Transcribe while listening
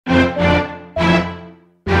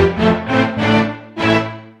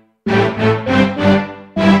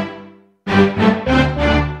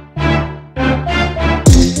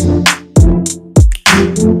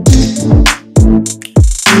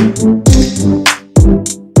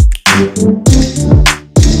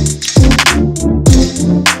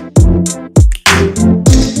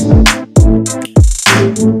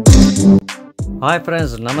Hi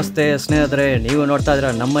friends, ನಮಸ್ತೆ ಸ್ನೇಹಿತರೆ. ನೀವು ನೋಡ್ತಾ ಇದ್ದೀರಾ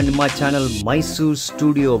ನಿಮ್ಮ ಚಾನಲ್ ಮೈಸೂರು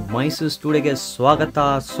ಸ್ಟುಡಿಯೋಗೆ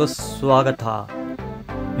ಸುಸ್ವಾಗತ.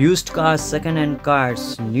 Used cars, second-hand cars,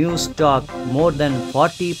 new stock, more than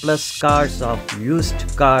 40+ cars of used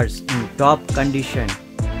cars in top condition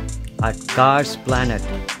at Cars Planet.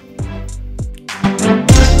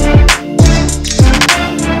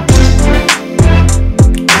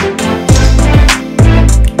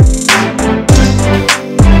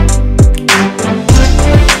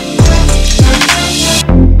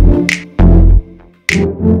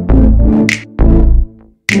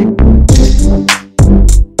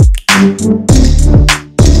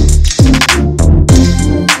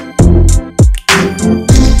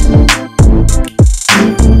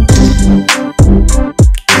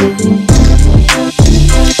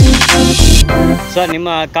 Sir,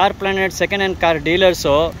 ನಿಮ್ಮ car planet second hand car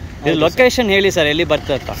dealers, ಇದು location ಹೇಳಿ ಸರ್, ಎಲ್ಲಿ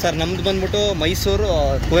ಬರ್ತದೆ ಸರ್? ನಮ್ದು ಬಂದ್ಬಿಟ್ಟು ಮೈಸೂರು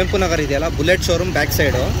ಕುವೆಂಪು ನಗರ ಇದೆಯಲ್ಲ, ಬುಲೆಟ್ ಶೋರೂಮ್ ಬ್ಯಾಕ್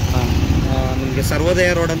ಸೈಡು ನಿಮಗೆ ಸರ್ವೋದಯ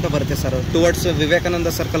road ಅಂತ ಬರುತ್ತೆ ಸರ್. ಟುವರ್ಡ್ಸ್ ವಿವೇಕಾನಂದ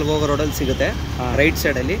ಸರ್ಕಲ್ ಹೋಗೋ ರೋಡಲ್ಲಿ ಸಿಗುತ್ತೆ, ರೈಟ್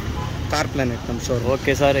ಸೈಡಲ್ಲಿ ಕಾರ್ ಪ್ಲಾನೆಟ್ ನಮ್ಮ ಶೋರೂಮ್.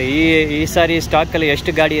 ಓಕೆ ಸರ್, ಈ ಸಾರಿ ಸ್ಟಾಕಲ್ಲಿ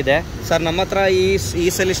ಎಷ್ಟು ಗಾಡಿ ಇದೆ ಸರ್? ನಮ್ಮ ಹತ್ರ ಈ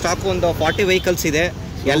ಸಲ ಸ್ಟಾಕ್ ಒಂದು 40 ವೆಹಿಕಲ್ಸ್ ಇದೆ.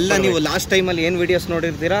 ಎಲ್ಲ ನೀವು ಲಾಸ್ಟ್ ಟೈಮಲ್ಲಿ ಏನು ವಿಡಿಯೋಸ್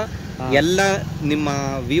ನೋಡಿರ್ತೀರಾ ಎಲ್ಲ ನಿಮ್ಮ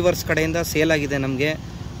ವ್ಯೂವರ್ಸ್ ಕಡೆಯಿಂದ ಸೇಲ್ ಆಗಿದೆ. ನಮಗೆ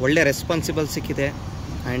ಒಳ್ಳೆ ರೆಸ್ಪಾನ್ಸಿಬಲ್ ಸಿಕ್ಕಿದೆ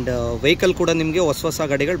ಆ್ಯಂಡ್ ವೆಹಿಕಲ್ ಕೂಡ ನಿಮಗೆ ಹೊಸ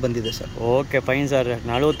ಗಾಡಿಗಳು ಬಂದಿದೆ ಸರ್. Okay, fine sir.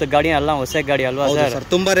 40 ಗಾಡಿ ಅಲ್ಲ, ಹೊಸ ಗಾಡಿ ಅಲ್ವಾ ಸರ್?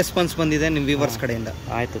 ತುಂಬ ರೆಸ್ಪಾನ್ಸ್ ಬಂದಿದೆ ನಿಮ್ಮ ವ್ಯೂವರ್ಸ್ ಕಡೆಯಿಂದ.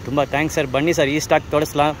 ಆಯಿತು, ತುಂಬ ಥ್ಯಾಂಕ್ಸ್ ಸರ್. ಬನ್ನಿ ಸರ್, ಈ ಸ್ಟಾಕ್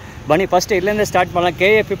ತೋರಿಸ್ಲಾ. ಬನ್ನಿ, ಫಸ್ಟ್ ಇಲ್ಲಿಂದ ಸ್ಟಾರ್ಟ್ ಮಾಡೋಣ.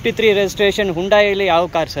 KA 53 ರಿಜಿಸ್ಟ್ರೇಷನ್ ಹುಂಡಾಯಲ್ಲಿ ಯಾವ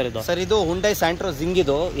ಕಾರ್ ಸರ್ ಇದು? ಸರ್, ಇದು ಹುಂಡೈ ಸ್ಯಾಂಟ್ರೋ ಜಿಂಗ್,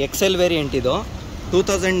 ಇದು XL ವೇರಿಯಂಟ್. ಇದು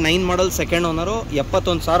 2009 ಮಾಡಲ್, ಸೆಕೆಂಡ್ ಓನರು,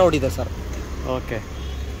 71,000 ಓಡಿದೆ ಸರ್. ಓಕೆ,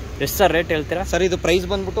 ಎಷ್ಟು ಸರ್ ರೇಟ್ ಹೇಳ್ತೀರಾ ಸರ್? ಇದು ಪ್ರೈಸ್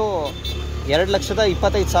ಬಂದ್ಬಿಟ್ಟು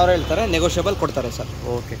 2,25,000 ಹೇಳ್ತಾರೆ, ನೆಗೋಷಿಯಬಲ್ ಕೊಡ್ತಾರೆ sir.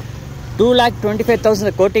 Okay,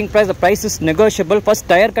 2,25,000 quoting price. The price is negotiable. First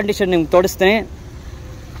tyre condition ನಿಮ್ಗೆ ತೋರಿಸ್ತೀನಿ.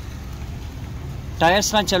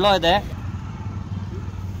 ಟೈರ್ಸ್ನ ಚಲೋ ಇದೆ.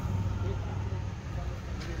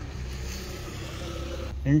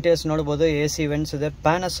 ಇಂಟೀರಿಯರ್ಸ್ ನೋಡ್ಬೋದು. AC ವೆಂಟ್ಸ್ ಇದೆ,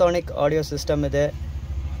 ಪ್ಯಾನಾಸೋನಿಕ್ ಆಡಿಯೋ ಸಿಸ್ಟಮ್ ಇದೆ,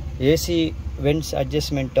 AC vents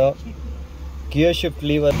adjustment, gear shift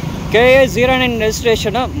ಲೀವರ್. KA 09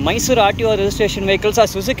 registration, Mysuru RTO registration vehicles. ಆ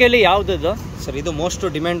ಸುಜುಕಿಯಲ್ಲಿ ಯಾವುದಿದು ಸರ್? ಇದು ಮೋಸ್ಟ್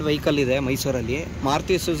ಡಿಮ್ಯಾಂಡ್ ವೆಹಿಕಲ್ ಇದೆ ಮೈಸೂರಲ್ಲಿ.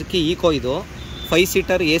 Maruti Suzuki Eeco. ಇದು 5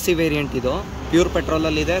 ಸೀಟರ್ AC ವೇರಿಯಂಟ್. ಇದು ಪ್ಯೂರ್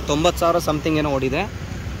ಪೆಟ್ರೋಲಲ್ಲಿದೆ. 90,000 ಸಮಥಿಂಗ್ ಏನೋ ಓಡಿದೆ.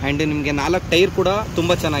 ಆ್ಯಂಡ್ ನಿಮಗೆ 4 ಟೈರ್ ಕೂಡ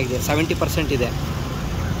ತುಂಬ ಚೆನ್ನಾಗಿದೆ, 70% ಇದೆ.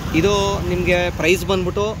 ಇದು ನಿಮಗೆ ಪ್ರೈಸ್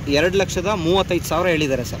ಬಂದ್ಬಿಟ್ಟು 2,35,000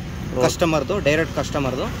 ಹೇಳಿದ್ದಾರೆ sir. ಕಸ್ಟಮರ್ದು, direct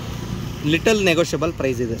ಕಸ್ಟಮರ್ದು. Little negotiable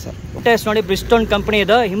price ಇದೆ ಸರ್. ಟೈರ್ಸ್ ನೋಡಿ, ಬ್ರಿಸ್ಟೋನ್ ಕಂಪನಿ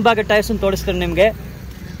ಇದು. ಹಿಂಭಾಗ ಟೈರ್ಸ್ ತೋರಿಸ್ತಾರೆ ನಿಮಗೆ.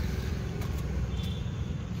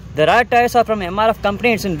 The rear tires are from MRF company.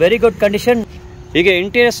 It's in very good condition. ಈಗ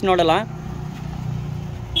ಇಂಟೀರಿಯರ್ಸ್ ನೋಡಲ್ಲ.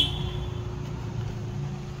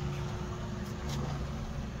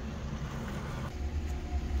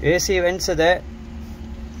 AC ವೆಂಟ್ಸ್ ಇದೆ.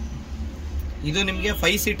 ಇದು ನಿಮಗೆ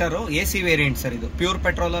 5 ಸೀಟರು AC ವೇರಿಯಂಟ್ ಸರ್. ಇದು ಪ್ಯೂರ್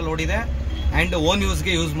ಪೆಟ್ರೋಲ್ ಅಲ್ಲಿ ಓಡಿದೆ ಆ್ಯಂಡ್ ಓನ್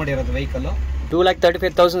ಯೂಸ್ಗೆ ಯೂಸ್ ಮಾಡಿರೋದು vehicle.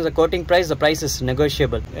 2,35,000 quoting price. The price is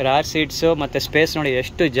negotiable. Rare seats ಮತ್ತೆ ಸ್ಪೇಸ್ ನೋಡಿ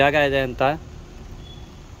ಎಷ್ಟು ಜಾಗ ಇದೆ ಅಂತ.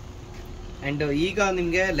 ಅಂಡ್ ಈಗ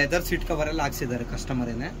ನಿಮಗೆ ಲೆದರ್ ಸೀಟ್ ಕವರ್ ಎಲ್ಲ ಹಾಕ್ಸಿದ್ದಾರೆ ಕಸ್ಟಮರ್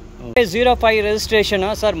ಏನೇ. 05 ರಿಜಿಸ್ಟ್ರೇಷನ್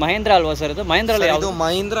ಸರ್. ಮಹೇಂದ್ರ ಅಲ್ವಾ ಸರ್ ಇದು? ಮಹೇಂದ್ರ ಇದು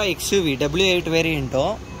ಮಹೇಂದ್ರ XUV W8 ವೇರಿಯಂಟು.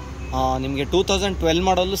 ನಿಮಗೆ 2012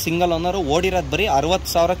 ಮಾಡಲು, ಸಿಂಗಲ್ ಓನರು, ಓಡಿರೋದು ಬರೀ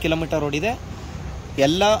 60,000 ಕಿಲೋಮೀಟರ್ ಓಡಿದೆ.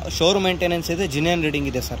 ಎಲ್ಲ ಶೋರೂಮ್ ಮೇಂಟೆನೆನ್ಸ್ ಇದೆ, ಜಿನಿಯನ್ ರೀಡಿಂಗ್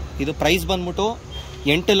ಇದೆ ಸರ್. ಇದು ಪ್ರೈಸ್ ಬಂದ್ಬಿಟ್ಟು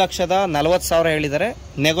 8,40,000 ಹೇಳಿದ್ದಾರೆ,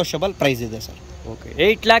 ನೆಗೋಷಿಯಬಲ್ ಪ್ರೈಸ್ ಇದೆ sir. Okay,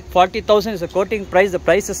 8,40,000 is the quoting price. The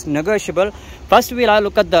price is negotiable. First we'll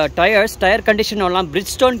look at the tires. Tire condition ನೋಡೋಣ.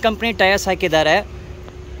 ಬ್ರಿಡ್ಜ್ಸ್ಟೋನ್ ಕಂಪನಿ ಟೈರ್ಸ್ ಹಾಕಿದ್ದಾರೆ.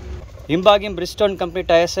 ಹಿಂಬಾಗಿ ಬ್ರಿಡ್ಜ್ಸ್ಟೋನ್ ಕಂಪನಿ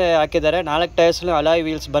ಟೈರ್ಸ್ ಹಾಕಿದ್ದಾರೆ. 4 ಟೈರ್ಸ್ ಅಲಾಯ್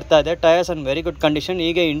ವೀಲ್ಸ್ ಬರ್ತಾ ಇದೆ. Tyres in very good condition.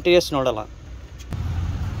 ಈಗ interiors ನೋಡೋಣ.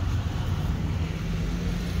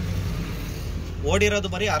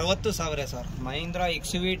 ಓಡಿರೋದು ಬರೀ 60,000 sir. Mahindra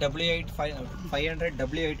XUV W8 500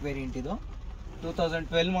 W8 variant. ಇದು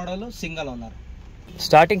 2012 ಮಾಡಲು, single owner.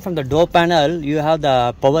 Starting from the door panel, you have the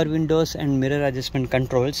power windows and mirror adjustment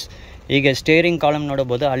controls. ಈಗ steering column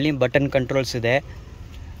ನೋಡಬಹುದು, ಅಲ್ಲಿ ಬಟನ್ ಕಂಟ್ರೋಲ್ಸ್ ಇದೆ.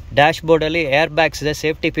 Dash board ಅಲ್ಲಿ ಏರ್ ಬ್ಯಾಗ್ಸ್ ಇದೆ.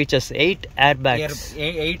 ಸೇಫ್ಟಿ ಫೀಚರ್ಸ್ 8 ಏರ್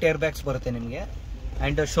ಬ್ಯಾಗ್ಸ್ ಬರುತ್ತೆ ನಿಮಗೆ.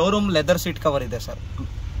 And showroom leather seat cover ಇದೆ sir.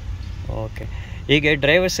 Okay, ಈಗ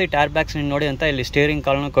ಡ್ರೈವರ್ ಸೀಟ್ ಏರ್ ಬ್ಯಾಗ್ಸ್ ನೋಡಿ ಅಂತ ಇಲ್ಲಿ ಸ್ಟೇರಿಂಗ್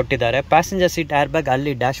ಕಾಲಮ್ ಕೊಟ್ಟಿದ್ದಾರೆ. ಪ್ಯಾಸೆಂಜರ್ ಸೀಟ್ ಏರ್ ಬ್ಯಾಗ್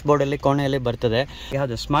ಅಲ್ಲಿ ಡ್ಯಾಶ್ ಬೋರ್ಡ್ ಅಲ್ಲಿ ಕೋಣೆಯಲ್ಲಿ ಬರ್ತದೆ.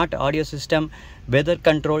 ಯಾವುದು smart audio system, weather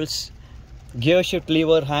controls, gear shift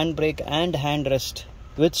ಲೀವರ್, hand break and hand rest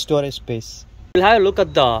with storage space. We'll have a look at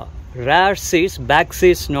the rear seats, back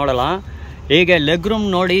seats ನೋಡಲ್ಲ. ಈಗ leg room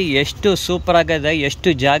ನೋಡಿ ಎಷ್ಟು super ಆಗಿದೆ, ಎಷ್ಟು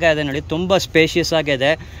ಜಾಗ ಇದೆ ನೋಡಿ, ತುಂಬ ಸ್ಪೇಷಿಯಸ್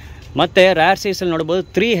ಆಗಿದೆ. ಮತ್ತು ರೇರ್ ಸೀಟ್ಸಲ್ಲಿ ನೋಡ್ಬೋದು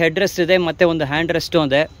 3 ಹೆಡ್ ರೆಸ್ಟ್ ಇದೆ ಮತ್ತು ಒಂದು ಹ್ಯಾಂಡ್ ರೆಸ್ಟು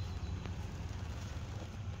ಇದೆ.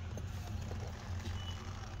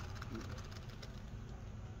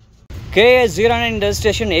 KA09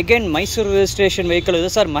 registration again Mysuru registration vehicle ಇದು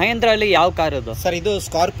ಸರ್. ಮಹೇಂದ್ರ ಅಲ್ಲಿ ಯಾವ ಕಾರ್ ಇದು ಸರ್? ಇದು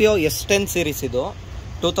ಸ್ಕಾರ್ಪಿಯೋ S10 ಸೀರೀಸ್. ಇದು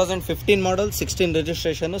 2015 ಮಾಡಲ್, 16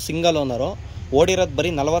 ರಿಜಿಸ್ಟ್ರೇಷನ್, ಸಿಂಗಲ್ ಓನರು. ಓಡಿರೋದು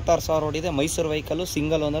ಬರೀ 46,000 ಓಡಿದೆ. Mysuru vehicle,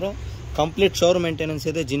 single owner, complete sure maintenance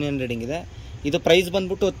ಇದೆ, ಜಿನಿಯನ್ ರೀಡಿಂಗ್ ಇದೆ. ಇದು ಪ್ರೈಸ್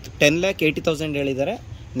ಬಂದ್ಬಿಟ್ಟು 10,80,000 ಹೇಳಿದ್ದಾರೆ.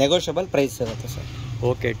 ನೆಗೋಷಿಯಬಲ್ ಪ್ರೈಸ್ ಇರುತ್ತೆ sir.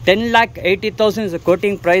 Okay, 10,80,000 is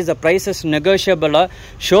quoting price. The price is negotiable.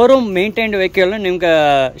 Showroom maintained vehicle ನಿಮ್ಗೆ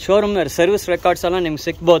ಶೋರೂಮ್ ಸರ್ವಿಸ್ ರೆಕಾರ್ಡ್ಸ್ ಎಲ್ಲ ನಿಮ್ಗೆ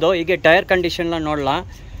ಸಿಗ್ಬೋದು. ಈಗ ಟೈರ್ ಕಂಡೀಷನ್ ನೋಡಲ್ಲ,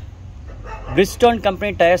 ಬ್ರಿಸ್ಟೋನ್ ಕಂಪ್ನಿ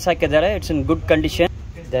ಟೈರ್ಸ್ ಹಾಕಿದ್ದಾರೆ. It's in good condition.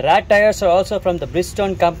 The rat tires are also from the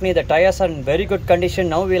Bridgestone company. The tires are in very good condition.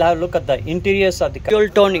 Now we'll have a look at the interiors of the dual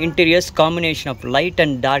tone interiors, combination of light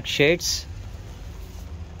and dark shades.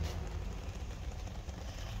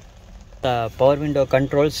 The power window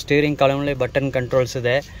controls, steering column ಅಲ್ಲಿ button controls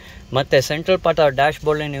ಇದೆ. ಮತ್ತೆ central part of dash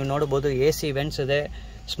board ನೀವು ನೋಡಬಹುದು AC vents ಇದೆ,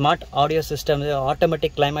 smart audio system ಇದೆ,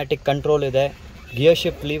 automatic climatic control ಇದೆ, gear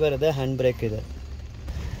shift ಲೀವರ್ ಇದೆ, hand break ಇದೆ.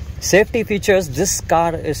 Safety features, this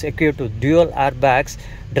car is equipped to dual airbags.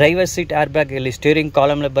 Driver seat air bag ಇಲ್ಲಿ ಸ್ಟೀರಿಂಗ್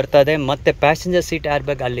ಕಾಲಮ್ ಬರ್ತದೆ, ಮತ್ತೆ ಪ್ಯಾಸೆಂಜರ್ ಸೀಟ್ ಏರ್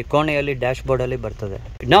ಬ್ಯಾಗ್ ಅಲ್ಲಿ ಕೋಣೆಯಲ್ಲಿ ಡ್ಯಾಶ್ ಬೋರ್ಡ್ ಅಲ್ಲಿ ಬರ್ತದೆ.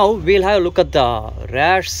 Now will have look at the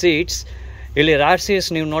rare seats. ಇಲ್ಲಿ rare seats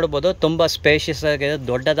ನೀವು ನೋಡಬಹುದು, ತುಂಬಾ ಸ್ಪೇಷಿಯಸ್ ಆಗಿದೆ,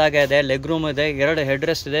 ದೊಡ್ಡದಾಗಿದೆ. ಲೆಗ್ ರೂಮ್ ಇದೆ, 2 ಹೆಡ್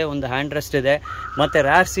ರೆಸ್ಟ್ ಇದೆ, 1 ಹ್ಯಾಂಡ್ ರೆಸ್ಟ್ ಇದೆ. ಮತ್ತೆ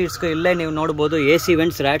ರ್ಯಾರ್ ಸೀಟ್ಸ್ಗೆ ಇಲ್ಲೇ ನೀವು ನೋಡಬಹುದು AC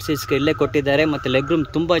ವೆಂಟ್ಸ್ ರ್ಯಾರ್ ಸೀಟ್ಸ್ಗೆ ಇಲ್ಲೇ ಕೊಟ್ಟಿದ್ದಾರೆ. ಮತ್ತೆ ಲೆಗ್ ರೂಮ್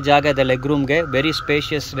ತುಂಬಾ ಜಾಗ ಇದೆ. ಲೆಗ್ ರೂಮ್ಗೆ very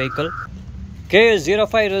spacious vehicle.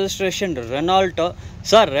 KA05 registration Renault.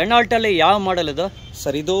 Sir, Renault ಅಲ್ಲಿ ಯಾವ ಮಾಡೆಲ್ ಇದು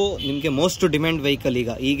ಸರ್? ಇದು ನಿಮಗೆ ಮೋಸ್ಟ್ ಡಿಮ್ಯಾಂಡ್ ವೆಹಿಕಲ್.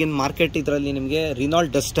 ಈಗಿನ ಮಾರ್ಕೆಟ್ ಇದರಲ್ಲಿ ನಿಮಗೆ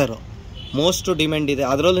ರಿನಾಲ್ಟ್ ಡಸ್ಟರ್ ಮೋಸ್ಟ್ ಡಿಮ್ಯಾಂಡ್ ಇದೆ.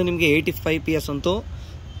 ಅದರಲ್ಲೂ ನಿಮಗೆ 85 PS ಅಂತೂ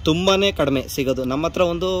ತುಂಬಾ ಕಡಿಮೆ ಸಿಗೋದು. ನಮ್ಮ ಹತ್ರ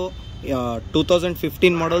ಒಂದು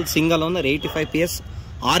 2015 model single owner 85 PS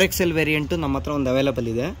RXL variant ನಮ್ಮ ಹತ್ರ ಒಂದು ಅವೈಲೇಬಲ್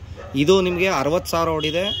ಇದೆ. ಇದು ನಿಮಗೆ 60,000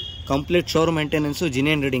 ಓಡಿದೆ, ಕಂಪ್ಲೀಟ್ ಶೋರ್ ಮೇಂಟೆನೆನ್ಸು,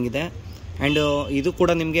 ಜಿನಿಯನ್ ರೀಡಿಂಗ್ ಇದೆ. ಆ್ಯಂಡ್ ಇದು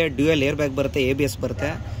ಕೂಡ ನಿಮಗೆ ಡ್ಯೂಯಲ್ ಏರ್ ಬ್ಯಾಗ್ ಬರುತ್ತೆ, ABS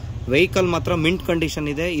ಬರುತ್ತೆ. ವೆಹಿಕಲ್ ಮಾತ್ರ ಮಿಂಟ್ ಕಂಡೀಷನ್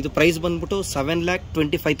ಇದೆ. ಇದು ಪ್ರೈಸ್ ಬಂದ್ಬಿಟ್ಟು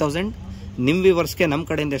 7,25,000. ನಿಮ್ಮ ವ್ಯೂವರ್ಸ್ಗೆ ನಮ್ಮ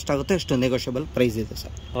ಕಡೆಯಿಂದ ಎಷ್ಟಾಗುತ್ತೆ ಅಷ್ಟು ನೆಗೋಷಿಯಬಲ್ ಪ್ರೈಸ್ ಇದೆ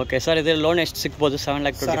ಸರ್. ಓಕೆ ಸರ್, ಇದರ ಲೋನ್ ಎಷ್ಟು ಸಿಗ್ಬೋದು?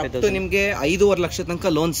 7,25,000. ನಿಮಗೆ 5.5 ಲಕ್ಷ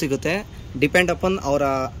ತನಕ ಲೋನ್ ಸಿಗುತ್ತೆ. ಡಿಪೆಂಡ್ ಅಪಾನ್ ಅವರ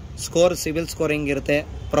ಸ್ಕೋರ್, ಸಿವಿಲ್ ಸ್ಕೋರ್ ಹೆಂಗಿರುತ್ತೆ,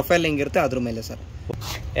 ಪ್ರೊಫೈಲ್ ಹೆಂಗಿರುತ್ತೆ ಅದ್ರ ಮೇಲೆ ಸರ್.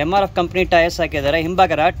 MRF ಕಂಪ್ನಿ ಟೈರ್ಸ್ ಹಾಕಿದ್ದಾರೆ.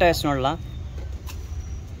 ಹಿಂಭಾಗ ರ್ಯಾಟ್ ಟೈರ್ಸ್ ನೋಡಲ್ಲ.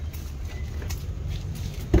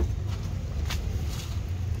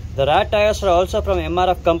 The rat tires are also from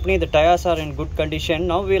MRF company. The tires are in good condition.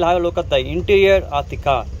 Now we'll have a look at the interior of the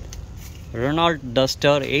car. Renault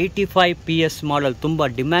Duster 85 PS model. ತುಂಬಾ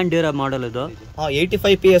demand ಇರೋ model ಇದು.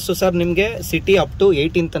 85 PS sir, ನಿಮಗೆ city up to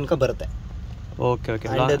 18 ತನಕ ಬರುತ್ತೆ. Okay okay.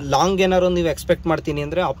 Long ಏನಾರು ನೀವು expect ಮಾಡ್ತೀನಿ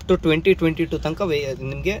ಅಂದ್ರೆ ಅಪ್ ಟು 2022 ತನಕ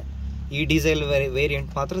ನಿಮಗೆ ಈ ಡೀಸೆಲ್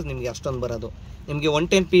ವೇರಿಯಂಟ್ ಮಾತ್ರ ನಿಮಗೆ ಅಷ್ಟೊಂದು ಬರೋದು. ನಿಮಗೆ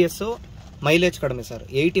 110 PS ಮೈಲೇಜ್ ಕಡಿಮೆ ಸರ್.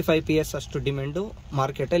 85 PS ಅಷ್ಟು ಡಿಮ್ಯಾಂಡು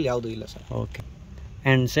ಮಾರ್ಕೆಟಲ್ಲಿ ಯಾವುದೂ ಇಲ್ಲ sir. Okay.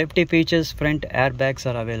 And safety features, front airbags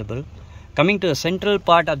are available. Coming to the central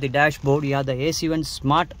part of the dashboard, you have the AC vent,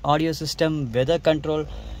 smart audio system, weather control,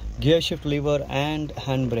 gear shift lever and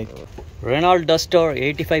handbrake. Renault Duster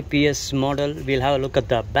 85 PS model. We'll have a look at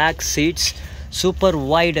the back seats. Super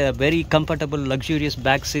wide, very comfortable, luxurious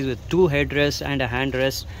back seats with 2 headrests and a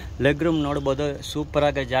handrest. Leg room ನೋಡಬಹುದು, super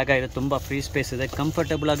ಆಗಿ ಜಾಗ ಇದೆ, ತುಂಬಾ free space ಇದೆ.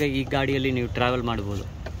 Comfortable ಆಗಿ ಈ ಗಾಡಿಯಲ್ಲಿ ನೀವು ಟ್ರಾವೆಲ್ ಮಾಡಬಹುದು.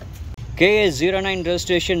 KA09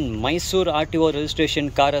 registration Mysuru RTO registration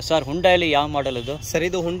car. Sir, ಹುಂಡಾಯಲ್ಲಿ ಯಾವ ಮಾಡೆಲ್ ಇದು ಸರ್?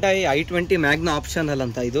 ಇದು ಹುಂಡಾಯಿ i20 ಮ್ಯಾಗ್ನಾ ಆಪ್ಷನಲ್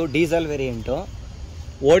ಅಂತ. ಇದು ಡೀಸೆಲ್ ವೇರಿಯಂಟು.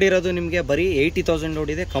 ಓಡಿರೋದು ನಿಮಗೆ ಬರೀ 80,000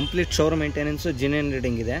 ಓಡಿದೆ. ಕಂಪ್ಲೀಟ್ ಶೋರ್ ಮೇಂಟೆನೆನ್ಸು, ಜಿನಿಯನ್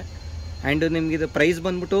ರೀಡಿಂಗ್ ಇದೆ. ಆ್ಯಂಡ್ ನಿಮಗೆ ಇದು ಪ್ರೈಸ್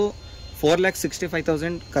ಬಂದ್ಬಿಟ್ಟು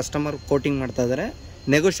 4,65,000 ಕಸ್ಟಮರ್ ಕೋಟಿಂಗ್ ಮಾಡ್ತಾ ಇದ್ದಾರೆ.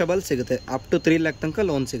 ನೆಗೋಷಿಯಬಲ್ ಸಿಗುತ್ತೆ. ಅಪ್ ಟು 3 lakh ತನಕ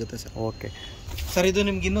ಲೋನ್ ಸಿಗುತ್ತೆ ಸರ್. ಓಕೆ ಸರ್, ಇದು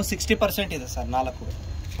ನಿಮ್ಗೆ ಇನ್ನೂ 60% ಇದೆ sir, 4.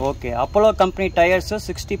 Okay. Apollo company tyres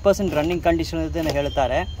 60% running condition ಇದೆ ಅಂತ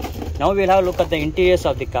ಹೇಳ್ತಾರೆ. Now we'll have a look at the interiors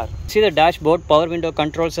of the car. See the dashboard, power window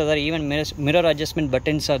controls are there, even mirror adjustment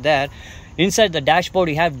buttons are there. Inside the dashboard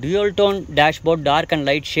you have dual tone dashboard, dark and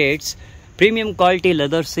light shades, premium quality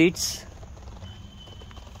leather seats.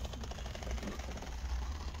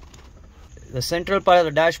 The central part of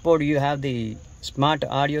the dashboard you have the smart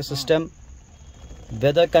audio system,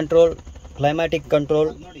 weather control, climatic control,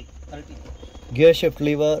 gear shift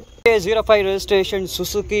lever. KA05 registration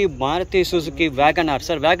Suzuki Maruti Suzuki Wagon R.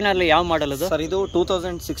 Sir, Wagon R ಯಾವ model ಅದು sir? ಇದು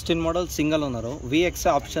 2016 model single owner, VX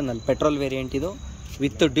optional petrol variant. ಇದು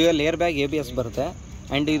with dual air bag, ABS ಬರುತ್ತೆ.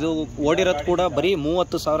 And ಇದು ಓಡಿರೋದು ಕೂಡ ಬರೀ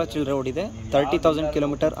 30,000 ಚಿಲ್ಲರೆ ಓಡಿದೆ. 30,000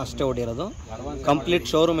 ಕಿಲೋಮೀಟರ್ ಅಷ್ಟೇ ಓಡಿರೋದು. ಕಂಪ್ಲೀಟ್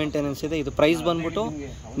ಶೋರೂಮ್ ಮೇಂಟೆನೆನ್ಸ್ ಇದೆ. ಇದು ಪ್ರೈಸ್ ಬಂದ್ಬಿಟ್ಟು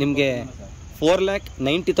ನಿಮಗೆ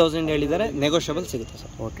 4,90,000 ಹೇಳಿದ್ದಾರೆ. ನೆಗೋಷಿಯಬಲ್ ಸಿಗುತ್ತೆ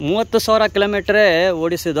ಸರ್. 30,000 ಕಿಲೋಮೀಟರೇ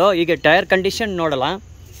ಓಡಿಸಿದ್ದು. ಈಗ ಟೈರ್ ಕಂಡೀಷನ್ ನೋಡಲ್ಲ.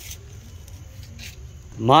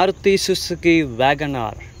 ಮಾರುತಿ ಸುಜುಕಿ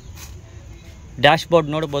ವ್ಯಾಗನಾರ್ ಡ್ಯಾಶ್ಬೋರ್ಡ್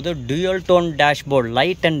ನೋಡಬಹುದು. Dual tone dashboard,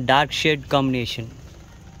 light and dark shade combination.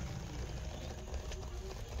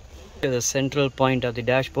 The central point of the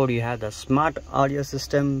dashboard you have the smart audio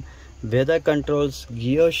system, weather controls,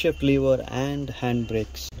 gear shift lever and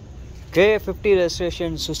handbrakes. K50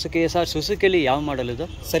 registration Suzuki. Sir ಸುಜುಕಿಲಿ ಯಾವ ಮಾಡಲ್ ಇದು?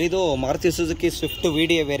 Sir ಇದು Maruti Suzuki Swift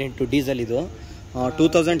VDA variant diesel ಇದು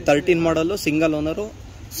 2013 ಮಾಡಲು single owner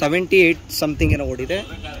 78 something ಏನೋ ಓಡಿದೆ.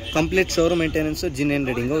 Complete showroom maintenance ಜಿನ್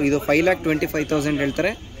reading. ಇದು 5,25,000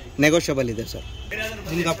 ಹೇಳ್ತಾರೆ, negotiable ಇದೆ ಸರ್.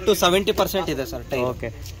 ನಿಮ್ಗೆ ಅಪ್ ಟು 70% ಇದೆ sir tyre. Okay,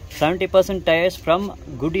 70% tyres from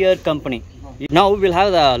ಗುಡಿಯರ್ company. Now we'll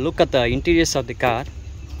have a look at the interiors of the car.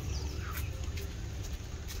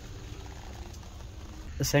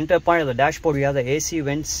 The center point of the dashboard, we have the AC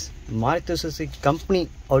vents, Maruti Suzuki company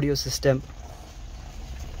audio system,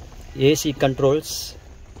 AC controls,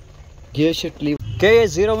 gear shift lever.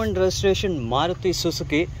 KA01 registration Maruti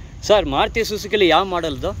Suzuki. Sir Maruti ಸುಜುಕಿಲಿ ಯಾವ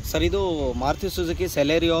ಮಾಡಲ್ ಇದು? Sir ಇದು Maruti Suzuki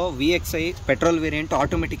Celerio VXI petrol variant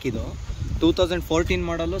automatic. ಇದು 2014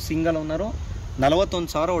 ಮಾಡಲು single owner,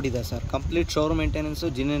 41,000 ಓಡಿದೆ sir. Complete showroom maintenance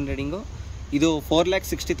ಜಿನ್ reading. ಇದು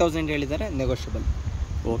 4,60,000 ಹೇಳಿದ್ದಾರೆ, negotiable.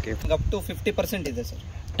 Okay, up to 50% ಇದೆ sir.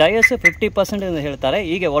 Tyres 50% ಅಂತ ಹೇಳ್ತಾರೆ.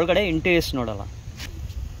 ಈಗ ಒಳಗಡೆ ಇಂಟೀರಿಯರ್ಸ್ ನೋಡಲ್ಲ.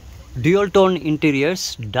 Dual tone interiors,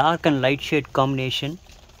 dark and light shade combination.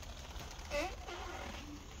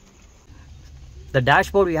 The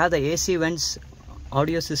dashboard, we have the AC vents,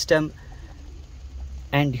 audio system,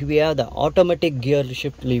 and we have the automatic gear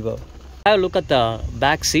shift lever. Have a look at the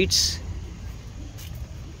back seats.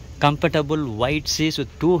 Comfortable wide seats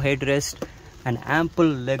with 2 headrests and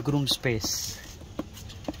ample legroom space.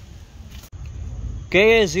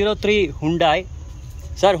 KA03 Hyundai.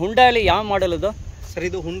 Sir, Hyundai ಅಲ್ಲಿ ಯಾವ model ಇದು? Sir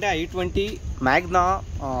ಇದು Hyundai i20 Magna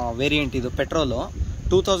variant. ಇದು petrol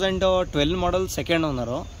 2012 ಮಾಡಲ್, second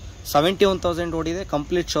owner, 71,000 ಓಡಿದೆ.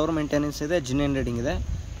 Complete sure maintenance ಇದೆ, ಜಿನ್ reading ಇದೆ.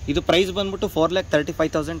 ಇದು price ಬಂದ್ಬಿಟ್ಟು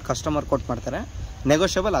 4,35,000 ಕಸ್ಟಮರ್ ಕೊಟ್ಟು ಮಾಡ್ತಾರೆ,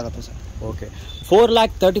 ನೆಗೋಷಿಯಬಲ್ ಆಗುತ್ತೆ sir. Okay,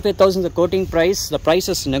 4,35,000 the quoting price. The price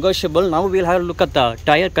is negotiable. Now we'll have a look at the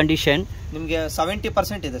tire condition. ನಿಮಗೆ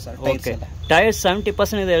 70% ಇದೆ ಸರ್. ಓಕೆ, ಟೈರ್ಸ್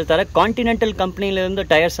 70% ಇದೆ ಹೇಳ್ತಾರೆ. ಕಾಂಟಿನೆಂಟಲ್ ಕಂಪ್ನಿಲಿಂದ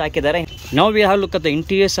ಟೈರ್ಸ್ ಹಾಕಿದ್ದಾರೆ. Now we have a look at the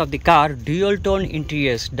interiors of the car. Dual tone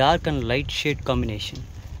interiors, dark and light shade combination.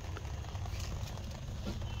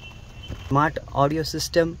 Smart audio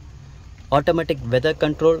system, automatic weather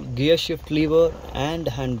control, gear shift lever and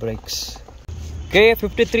handbrakes.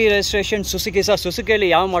 K53 registration Suzuki. Sir ಸುಜುಕಿಯಲ್ಲಿ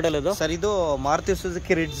ಯಾವ model ಇದು? Sir ಇದು Maruti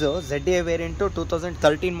Suzuki ridge ZA variant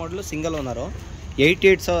 2013 ಮಾಡಲು, single owner,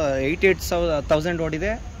 88,000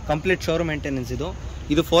 ಓಡಿದೆ. Complete showroom maintenance ಇದು.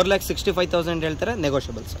 ಇದು 4,65,000 ಹೇಳ್ತಾರೆ,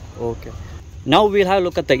 negotiable sir. Okay, now will have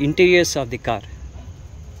look at the interiors of the car.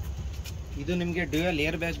 ಇದು ನಿಮಗೆ ಡ್ಯೂಯಲ್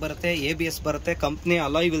ಏರ್ ಬ್ಯಾಗ್ ಬರುತ್ತೆ, ABS ಬರುತ್ತೆ, ಕಂಪ್ನಿ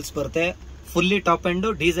ಅಲಾಯ್ ವಿಲ್ಸ್ ಬರುತ್ತೆ. ಫುಲ್ಲಿ ಟಾಪ್ ಎಂಡ್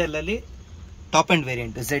ಡೀಸೆಲ್ ಅಲ್ಲಿ top end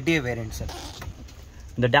variant, ZA variant sir.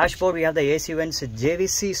 The dashboard, we have the AC vents,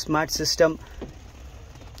 JVC smart system,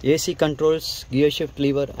 AC controls, gear shift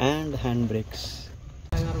lever and handbrakes.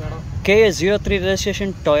 KA03 registration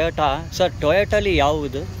Toyota. Sir ಟೊಯೋಟಾಲಿ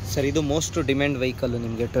ಯಾವುದು? Sir ಇದು most demand vehicle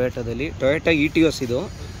ನಿಮಗೆ ಟೊಯೋಟಾದಲ್ಲಿ. Toyota ETOS ಇದು.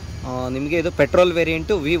 ನಿಮಗೆ ಇದು petrol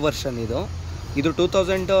variant V version ಇದು. ಇದು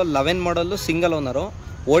 2011 ಮಾಡಲು, single owner,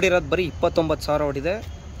 ಓಡಿರೋದು ಬರೀ 29,000 ಓಡಿದೆ.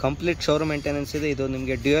 ಕಂಪ್ಲೀಟ್ ಶೋರೂಮ್ ಮೇಂಟೆನೆನ್ಸ್ ಇದೆ. ಇದು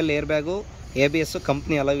ನಿಮಗೆ dual air bag, ABS,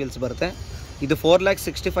 company alloy wheels ಬರುತ್ತೆ. ಇದು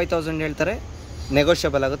 4,65,000 ಹೇಳ್ತಾರೆ,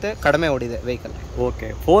 ನೆಗೋಷಿಯಬಲ್ ಆಗುತ್ತೆ, ಕಡಿಮೆ ಓಡಿದೆ vehicle. Okay,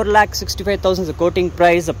 4,65,000 the quoting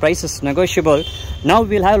price. The price is negotiable. Now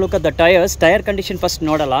we'll have a look at the tires. Tyre condition first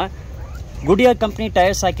ನೋಡಲ್ಲ. ಗುಡಿಯರ್ ಕಂಪ್ನಿ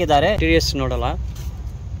ಟೈರ್ಸ್ ಹಾಕಿದ್ದಾರೆ. ಇಂಟೀರಿಯರ್ಸ್ ನೋಡಲ್ಲ.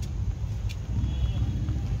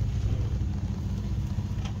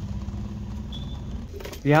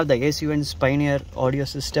 We have the AC vents, Pioneer audio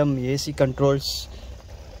system, AC controls,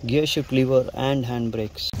 gear shift lever and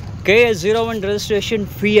handbrakes. KA01 registration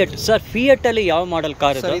Fiat. Sir fiat ಅಲ್ಲಿ ಯಾವ model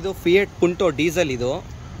car ಇದು? Sir ಇದು fiat ಪುಂಟೋ diesel. ಇದು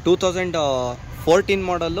 2014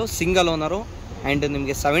 ಮಾಡಲು, single owner, and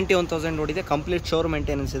ನಿಮಗೆ 71,000 ಓಡಿದೆ. ಕಂಪ್ಲೀಟ್ ಶೋರ್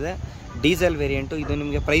ಮೇಂಟೆನೆನ್ಸ್ ಇದೆ, diesel variant. ಇದು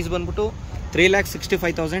ನಿಮಗೆ ಪ್ರೈಸ್ ಬಂದ್ಬಿಟ್ಟು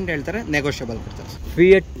 3,65,000 ಹೇಳ್ತಾರೆ, ನೆಗೋಷಿಯಬಲ್ ಕೊಡ್ತಾರೆ.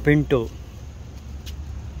 Fiat Pinto.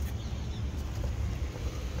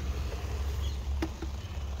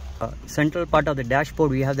 Central part of the dashboard,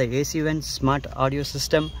 we have the AC vents, smart audio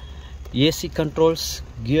system, AC controls,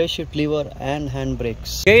 gear shift lever and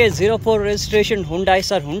handbrakes. KA04 registration Hyundai.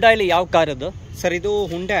 Sir ಹುಂಡಾಯಲ್ಲಿ ಯಾವ car ಇದು? Sir ಇದು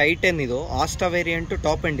Hyundai i10 ಇದು, Asta variant,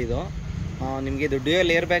 top end ಇದು. ನಿಮಗೆ ಇದು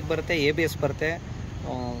dual air bag ಬರುತ್ತೆ, ABS ಬರುತ್ತೆ,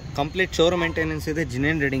 complete showroom maintenance ಇದೆ,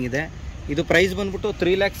 ಜಿನ್ ರೀಡಿಂಗ್ ಇದೆ. ಇದು ಪ್ರೈಸ್ ಬಂದ್ಬಿಟ್ಟು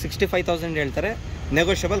 3,65,000 ಹೇಳ್ತಾರೆ,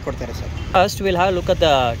 ನೆಗೋಷಿಯಬಲ್ ಕೊಡ್ತಾರೆ sir. First we'll have a look at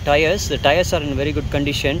the tires. The tires are in very good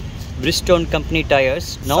condition. Bridgestone company tires.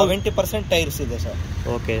 Now 70% tyres ಇದೆ sir.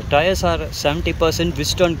 Okay, tires are 70%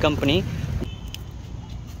 Bridgestone company.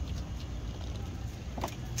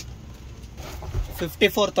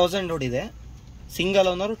 54,000 ಓಡಿದೆ. Single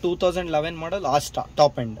owner, 2011 model, Asta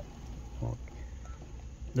top end.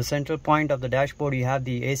 The central point of the dashboard, you have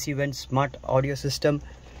the AC vents, smart audio system,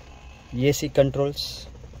 AC controls,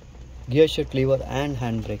 gear shift lever and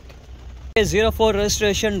handbrake. 04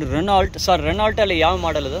 registration Renault. Sir Renault ಅಲ್ಲಿ ಯಾವ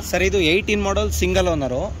ಮಾಡಲ್ ಅದು? Sir ಇದು 18 model single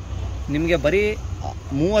owner, ನಿಮಗೆ ಬರೀ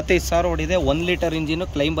 35,000 ಓಡಿದೆ. 1 litre engine,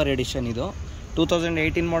 climber edition. ಇದು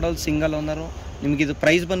 2018 model single owner. ನಿಮಗೆ ಇದು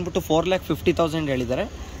ಪ್ರೈಸ್ ಬಂದ್ಬಿಟ್ಟು 4,50,000 ಹೇಳಿದ್ದಾರೆ,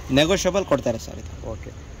 ನೆಗೋಷಿಯಬಲ್ ಕೊಡ್ತಾರೆ ಸರ್ ಇದು.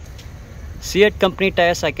 ಓಕೆ, ಸಿಯಟ್ ಕಂಪ್ನಿ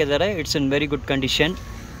ಟೈರ್ಸ್ ಹಾಕಿದ್ದಾರೆ. It's in very good condition.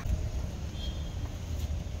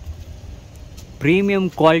 Premium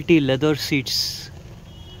quality leather seats,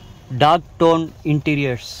 dark tone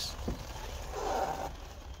interiors.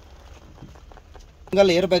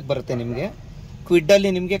 Single air bag ಬರುತ್ತೆ ನಿಮಗೆ. ಕ್ವಿಡ್ ಅಲ್ಲಿ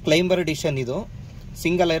ನಿಮಗೆ ಕ್ಲೈಂಬರ್ ಎಡಿಷನ್. ಇದು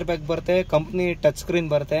ಸಿಂಗಲ್ ಏರ್ ಬ್ಯಾಗ್ ಬರುತ್ತೆ, ಕಂಪ್ನಿ ಟಚ್ ಸ್ಕ್ರೀನ್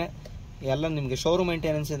ಬರುತ್ತೆ, ಎಲ್ಲ ನಿಮಗೆ ಶೋರೂಮ್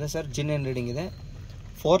ಮೇಂಟೆನೆನ್ಸ್ ಇದೆ ಸರ್. ಜಿನ್ ರೀಡಿಂಗ್ ಇದೆ.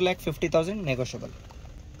 4,50,000 negotiable.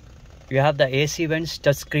 You have the AC vents,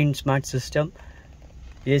 touch screen smart system,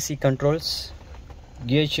 AC controls,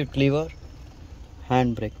 gear shift lever,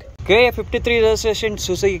 handbrake. KA53 registration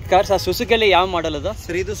Suzuki cars. ಆ ಸುಜುಕಿಯಲ್ಲಿ ಯಾವ ಮಾಡಲ್ ಅದು?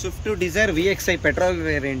 ಸರ್ ಇದು Swift Dzire VXI petrol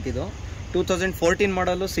variant. ಇದು 2014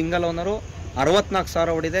 ಮಾಡಲು, ಸಿಂಗಲ್ ಓನರು,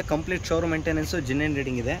 64,000 ಓಡಿದೆ. Complete showroom maintenance, ಜಿನ್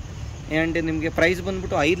reading ಇದೆ. And ನಿಮಗೆ price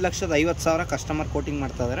ಬಂದ್ಬಿಟ್ಟು 5,50,000 ಕಸ್ಟಮರ್ ಕೋಟಿಂಗ್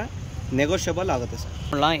ಮಾಡ್ತಾ ಇದ್ದಾರೆ, ನೆಗೋಷಿಯಬಲ್ ಆಗುತ್ತೆ ಸರ್.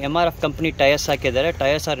 MRF ಕಂಪನಿ ಟೈರ್ಸ್ ಹಾಕಿದ್ದಾರೆ.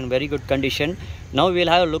 Tyres R in very good condition. Now we'll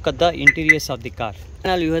have a look at the interiors of the car.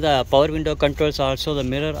 Now you have the power window controls, also the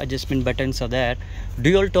mirror adjustment buttons are there.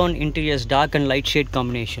 Dual tone interiors, dark and light shade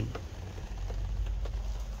combination.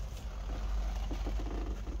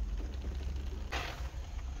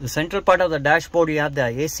 The central part of the dashboard, you have the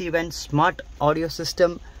AC vent, smart audio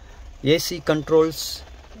system, AC controls,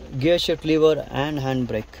 gear shift lever and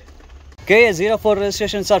handbrake. KA04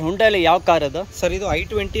 registration sir ಹುಂಡೈಲಿ ಯಾವ car ಅದು? Sir ಇದು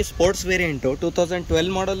i20 sports variant,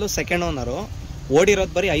 2012 ಮಾಡಲು, second owner.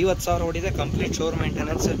 ಓಡಿರೋದು ಬರೀ 50,000 ಓಡಿದೆ. Complete sure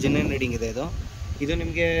maintenance, ಜಿನ್ reading ಇದೆ. ಇದು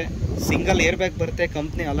ನಿಮಗೆ single air bag ಬರುತ್ತೆ,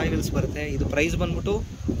 ಕಂಪ್ನಿ ಅಲಾಯ್ ವೀಲ್ಸ್ ಬರುತ್ತೆ. ಇದು ಪ್ರೈಸ್ ಬಂದ್ಬಿಟ್ಟು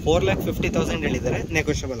 4,50,000 ಹೇಳಿದ್ದಾರೆ,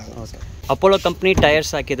 ನೆಗೋಷಿಯಬಲ್ ಆಗುತ್ತೆ. ಅಪೋಲೋ ಕಂಪ್ನಿ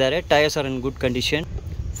ಟೈರ್ಸ್ ಹಾಕಿದ್ದಾರೆ. Tyres R in good condition.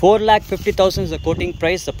 4,50,000 is the quoting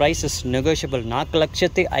price. The price is negotiable.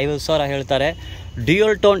 4,50,000 ಹೇಳ್ತಾರೆ.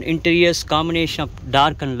 Dual tone interiors, combination of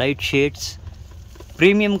dark and light shades,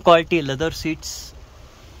 premium quality leather seats.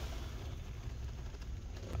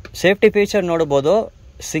 Safety feature ನೋಡ್ಬೋದು.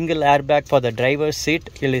 Single air bag for the driver seat.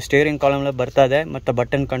 ಇಲ್ಲಿ steering column ಬರ್ತಾ ಇದೆ ಮತ್ತು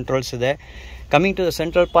button controls ಇದೆ. Coming to the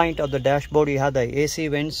central point of the dash board, you have the AC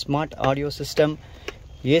vents, smart audio system,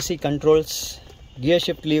 AC controls, gear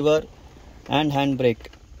shift lever and handbrake.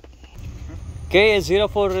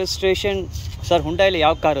 KA04 registration sir ಹುಂಡೈಲಿ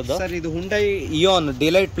ಯಾವ car ಅದು? Sir ಇದು Hyundai Ian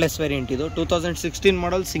delight plus variant. ಇದು 2016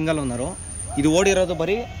 ಮಾಡಲ್, single owner. ಇದು ಓಡಿರೋದು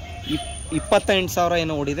ಬರೀ 28,000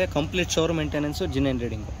 ಏನೋ ಓಡಿದೆ. Complete sure maintenance, ಜಿನ್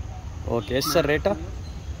reading. Okay, ಎಷ್ಟು sir rate?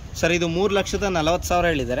 Sir ಇದು 3,40,000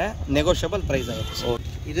 ಹೇಳಿದ್ದಾರೆ, ನೆಗೋಷಿಯಬಲ್ ಪ್ರೈಸ್ ಆಗುತ್ತೆ ಸರ್.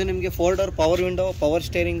 ಇದು ನಿಮಗೆ 4 door power window, power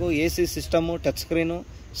steering, AC system, touch screen,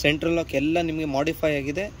 central lock ಎಲ್ಲ ನಿಮಗೆ ಮಾಡಿಫೈ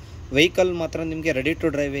ಆಗಿದೆ. ವೆಹಿಕಲ್ ಮಾತ್ರ ನಿಮಗೆ ರೆಡಿ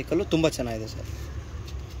ಟು ಡ್ರೈವ್ ವೆಹಿಕಲ್, ತುಂಬ ಚೆನ್ನಾಗಿದೆ sir.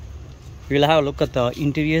 We'll have a look at the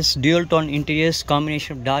interiors. Dual tone interiors,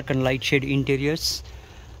 combination of dark and light shade interiors,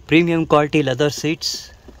 premium quality leather seats,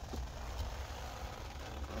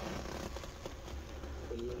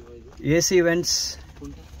 AC vents,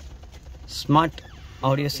 smart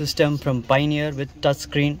audio system from Pioneer with touch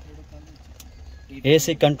screen,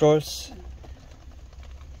 AC controls,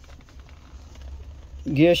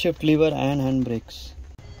 gear shift lever and handbrakes.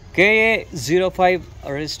 KA05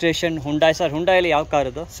 registration Hyundai. Sir ಹುಂಡೈಲಿ ಯಾವ car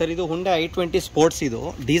ಅದು? Sir ಇದು Hyundai i20 sports. ಇದು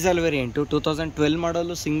diesel variant, 2012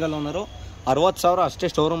 ಮಾಡಲು, single owner, 60,000 ಅಷ್ಟೇ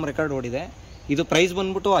showroom record ಓಡಿದೆ. ಇದು price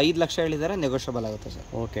ಬಂದ್ಬಿಟ್ಟು 5,00,000 ಹೇಳಿದ್ದಾರೆ, ನೆಗೋಷಿಯಬಲ್ ಆಗುತ್ತೆ sir.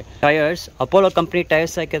 Okay, tyres Apollo company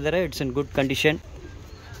tyres ಹಾಕಿದ್ದಾರೆ. It's in good condition.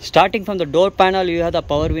 Starting from the door panel, you have the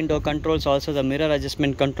power window controls, also the mirror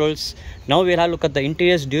adjustment controls. Now we'll have a look at the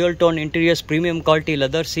interiors. Dual tone interiors, premium quality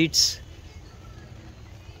leather seats,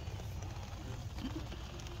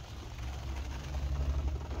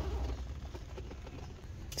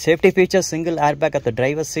 safety features, single air bag at the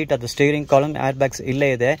driver's seat, at the steering column, airbags ಇಲ್ಲೇ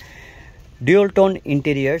ಇದೆ. Dual tone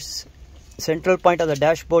interiors. Central point of the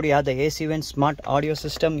dashboard, you have the AC vent, smart audio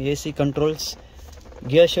system, AC controls,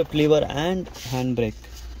 gear shift lever and handbrake.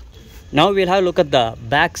 Now we'll have a look at the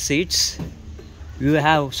back seats. You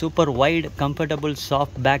have super wide, comfortable,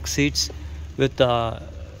 soft back seats with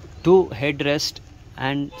 2 headrests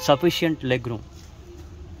and sufficient legroom.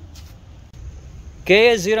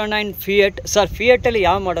 KA09 fiat. Sir fiat ಅಲ್ಲಿ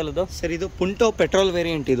ಯಾವ ಮಾಡಲ್ ಅದು? Sir ಇದು ಪುಂಟೋ petrol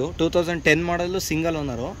variant. ಇದು 2010 ಮಾಡಲು, single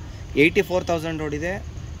owner, 84,000 ಓಡಿದೆ.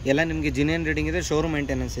 ಎಲ್ಲ ನಿಮಗೆ ಜಿನ್ reading ಇದೆ, ಶೋರೂಮ್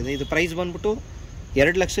ಮೇಂಟೆನೆನ್ಸ್ ಇದೆ. ಇದು ಪ್ರೈಸ್ ಬಂದ್ಬಿಟ್ಟು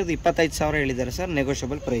 2,25,000 ಹೇಳಿದ್ದಾರೆ ಸರ್,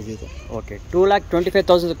 ನೆಗೋಷಿಯಬಲ್ ಪ್ರೈಸ್ ಇದು. Okay,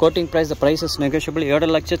 2,25,000 quoting price. The price is negotiable.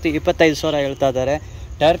 2,25,000 ಹೇಳ್ತಾ ಇದ್ದಾರೆ.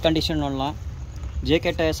 ಟೈರ್ ಕಂಡೀಷನ್ ನೋಡೋಣ. JK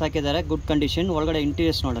ಟೈರ್ಸ್ ಹಾಕಿದ್ದಾರೆ, ಗುಡ್ ಕಂಡೀಷನ್. ಒಳಗಡೆ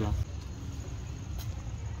ಇಂಟೀರಿಯರ್ಸ್ ನೋಡೋಣ.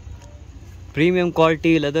 Premium quality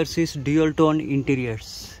leather seats, dual tone interiors.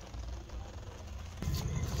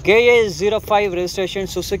 KA05 registration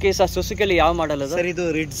ಸುಸುಕಿ. Sir ಸುಸುಕಿಯಲ್ಲಿ ಯಾವ ಮಾಡಲ್ ಅದು? ಸರ್ ಇದು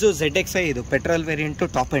ರಿಡ್ಜು ZXi, ಇದು petrol variant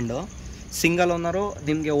top end, single owner.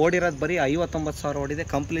 ನಿಮಗೆ ಓಡಿರೋದು ಬರೀ 59,000 ಓಡಿದೆ.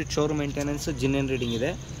 ಕಂಪ್ಲೀಟ್ ಶೋರೂಮ್ ಮೇಂಟೆನೆನ್ಸ್, ಜಿನ್ನೆನ್ ರೀಡಿಂಗ್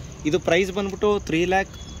ಇದೆ. ಇದು ಪ್ರೈಸ್ ಬಂದ್ಬಿಟ್ಟು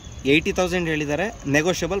 3,80,000 ಹೇಳಿದ್ದಾರೆ.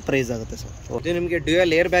 ನೆಗೋಷಿಯಬಲ್ ಪ್ರೈಸ್ ಆಗುತ್ತೆ ಸರ್. ಇದು ನಿಮಗೆ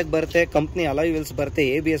ಡ್ಯೂಯಲ್ ಏರ್ ಬ್ಯಾಗ್ ಬರುತ್ತೆ, ಕಂಪ್ನಿ ಅಲಾಯ್ ವೀಲ್ಸ್ ಬರುತ್ತೆ,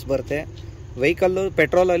 ABS ಬರುತ್ತೆ. Vehicle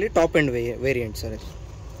ಪೆಟ್ರೋಲಲ್ಲಿ top end variant sir.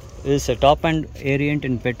 This is a top end variant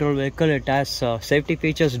in petrol vehicle. It has safety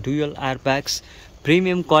features, dual airbags,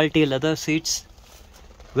 premium quality leather seats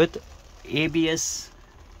with ABS.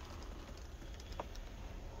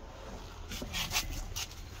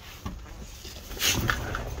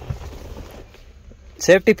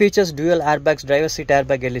 Safety features, dual airbags, driver seat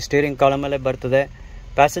airbag ಅಲ್ಲಿ steering column ಅಲ್ಲೇ ಬರ್ತದೆ.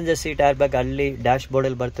 Passenger seat airbag ಅಲ್ಲಿ dashboard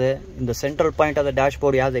ಅಲ್ಲಿ ಬರ್ತದೆ. In the central point of the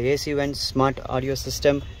dashboard you have the AC vents, smart audio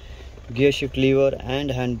system, gear shift lever and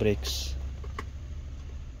hand brakes.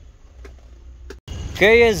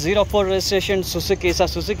 KA04 registration ಸುಸುಕಿ. Sir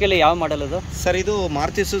ಸುಸುಕಿಯಲ್ಲಿ ಯಾವ ಮಾಡಲ್ ಅದು? Sir ಇದು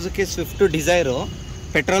Maruti Suzuki Swift Dzire,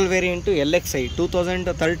 petrol variant LXi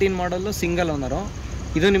 2013 ಮಾಡಲ್ಲು, single owner.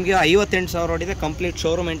 ಇದು ನಿಮಗೆ 58,000 ಓಡಿದೆ. Complete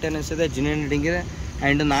showroom maintenance ಇದೆ, ಜಿನ್ನೆನ್ reading ಇದೆ.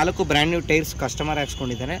 And 4 brand new tyres customer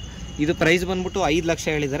ಹಾಕ್ಸ್ಕೊಂಡಿದ್ದಾರೆ. ಇದು price ಬಂದ್ಬಿಟ್ಟು 5 ಲಕ್ಷ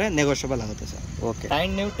ಹೇಳಿದ್ದಾರೆ. ನೆಗೋಷಿಯಬಲ್ ಆಗುತ್ತೆ sir. Okay.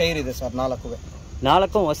 Brand new tyre ಇದೆ ಸರ್,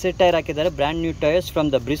 4 ಹೊಸ ಟೈರ್ ಹಾಕಿದ್ದಾರೆ. Brand new tyres from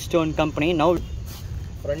the ಬ್ರಿಸ್ಟೋನ್ company. ನಾವು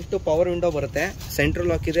ಫ್ರಂಟು ಪವರ್ ವಿಂಡೋ ಬರುತ್ತೆ, ಸೆಂಟ್ರಲ್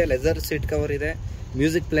ಲಾಕ್ ಇದೆ, ಲೆದರ್ ಸೀಟ್ ಕವರ್ ಇದೆ,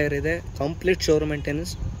 ಮ್ಯೂಸಿಕ್ ಪ್ಲೇಯರ್ ಇದೆ. ಕಂಪ್ಲೀಟ್ ಶೋರೂಮ್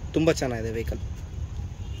ಮೇಂಟೆನೆನ್ಸ್, ತುಂಬ ಚೆನ್ನಾಗಿದೆ vehicle.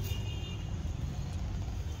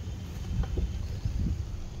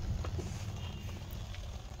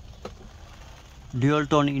 dual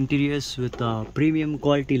tone interiors with premium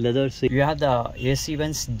quality leather seat. You have the AC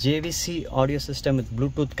vents, JVC audio system with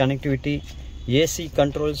Bluetooth connectivity, AC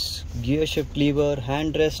controls, gear shift lever,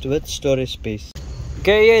 hand rest with storage space.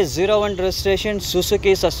 KA01 registration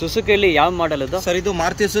ಸುಸುಕಿ. Sir ಸುಸುಕಿಯಲ್ಲಿ ಯಾವ ಮಾಡಲ್ ಅದು? Sir ಇದು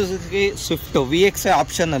Maruti Suzuki Swift VXi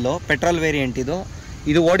optional, petrol variant ಇದು.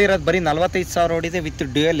 ಇದು ಓಡಿರೋದು ಬರೀ 45,000 ಓಡಿದೆ. With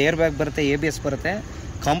dual air bag ಬರುತ್ತೆ, ABS ಬರುತ್ತೆ.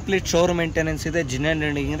 Complete showroom maintenance ಇದೆ, ಜಿನ್ನೆನ್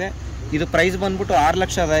ರೀಡಿಂಗ್ ಇದೆ. ಇದು ಪ್ರೈಸ್ ಬಂದ್ಬಿಟ್ಟು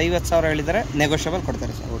 6,50,000 ಹೇಳಿದ್ದಾರೆ. ನೆಗೋಷಿಯಬಲ್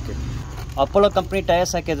ಕೊಡ್ತಾರೆ sir. Okay. Apollo company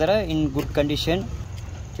tyres ಹಾಕಿದ್ದಾರೆ in good condition.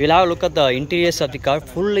 Will have look at the interiors of the car.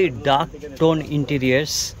 Fully dark tone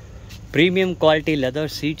interiors, premium quality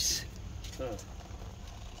leather seats.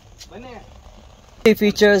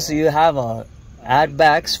 Features, you have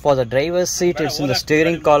airbags for the driver's seat. It's in the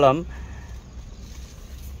steering column.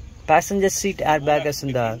 Passenger seat airbag is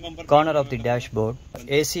in the corner of the dashboard.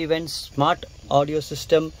 AC vents, smart audio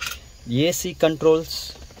system, AC controls.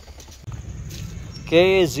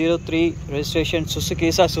 KA03 registration ಸುಸುಕಿ.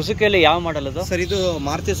 Sir ಸುಸುಕಿಯಲ್ಲಿ ಯಾವ ಮಾಡಲ್ ಅದು? Sir ಇದು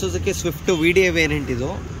Maruti Suzuki Swift VDI variant. ಇದು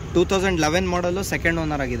 2011 ಮಾಡಲು, second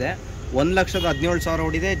owner ಆಗಿದೆ. 1,17,000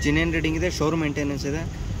 ಓಡಿದೆ. ಜಿನ್ನೆನ್ reading ಇದೆ, showroom maintenance ಇದೆ.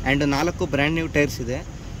 And 4 brand new tyres ಇದೆ.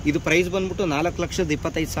 ಇದು ಪ್ರೈಸ್ ಬಂದ್ಬಿಟ್ಟು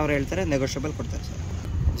 4,25,000 ಹೇಳ್ತಾರೆ. ನೆಗೋಷಿಯಬಲ್ ಕೊಡ್ತಾರೆ ಸರ್.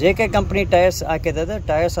 JK ಕಂಪನಿ ಟೈರ್ಸ್ ಹಾಕಿದ್ದಾರೆ.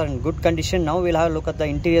 Tyres R in good condition. Now will have look at the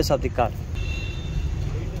interiors of the car.